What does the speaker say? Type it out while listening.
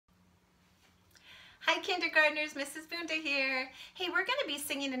Hi kindergartners, Mrs. Bunda here. Hey, we're going to be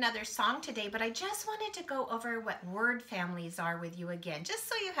singing another song today, but I just wanted to go over what word families are with you again, just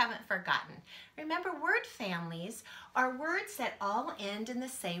so you haven't forgotten. Remember, word families are words that all end in the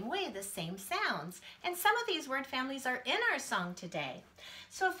same way, the same sounds. And some of these word families are in our song today.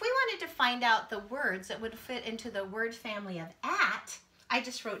 So if we wanted to find out the words that would fit into the word family of at, I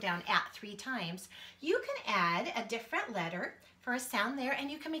just wrote down at 3 times. You can add a different letter for a sound there, and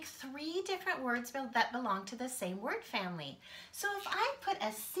you can make 3 different words that belong to the same word family. So if I put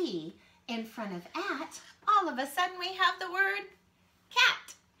a C in front of at, all of a sudden we have the word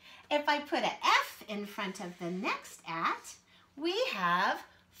cat. If I put a F in front of the next at, we have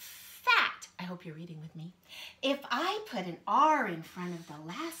fat. I hope you're reading with me. If I put an R in front of the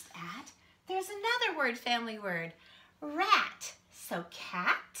last at, there's another word family word, rat. So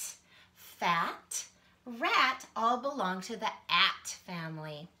cat, fat, rat all belong to the at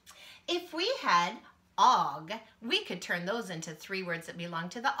family. If we had og, we could turn those into 3 words that belong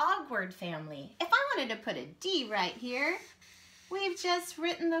to the og word family. If I wanted to put a D right here, we've just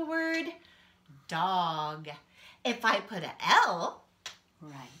written the word dog. If I put a L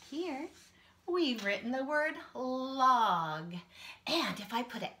right here, we've written the word log. And if I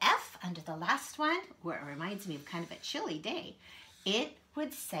put an F under the last one, where it reminds me of kind of a chilly day, it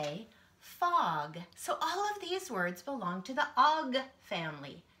would say fog. So all of these words belong to the og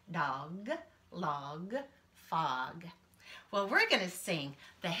family. Dog, log, fog. Well, we're going to sing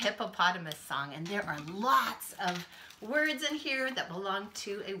the Hippopotamus Song, and there are lots of words in here that belong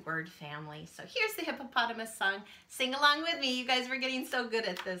to a word family. So here's the Hippopotamus Song. Sing along with me. You guys were getting so good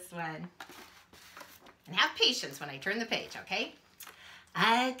at this one. And have patience when I turn the page, okay?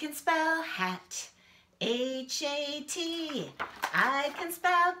 I can spell hat, H-A-T. I can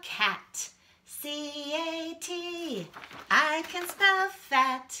spell cat, C-A-T. I can spell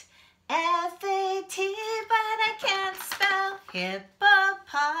fat, F-A-T, but I can't spell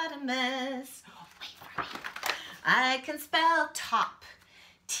hippopotamus. Oh, wait for me. I can spell top,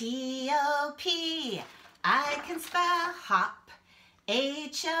 T-O-P. I can spell hop,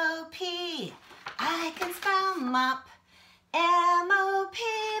 H-O-P. I can spell mop, M-O-P,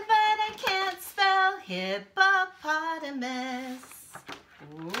 but I can't spell hippopotamus.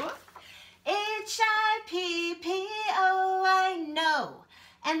 H-I-P-P-O, I know,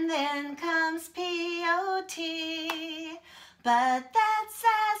 and then comes P-O-T. But that's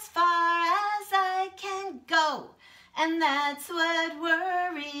as far as I can go, and that's what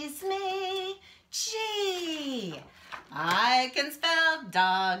worries me. G. I can spell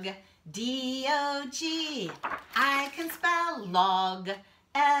dog, D-O-G. I can spell log,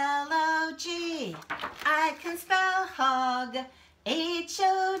 L-O-G. I can spell hog,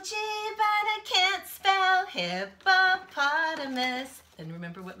 H-O-G, but I can't spell hippopotamus. Then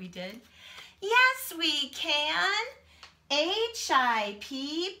remember what we did? Yes, we can. H-I-P-P-O,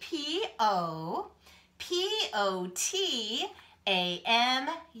 P-O-T-A-M-U-S.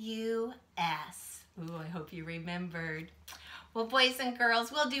 Ooh, I hope you remembered. Well, boys and girls,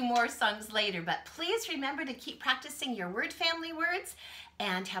 we'll do more songs later, but please remember to keep practicing your word family words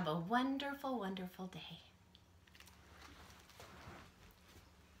and have a wonderful, wonderful day.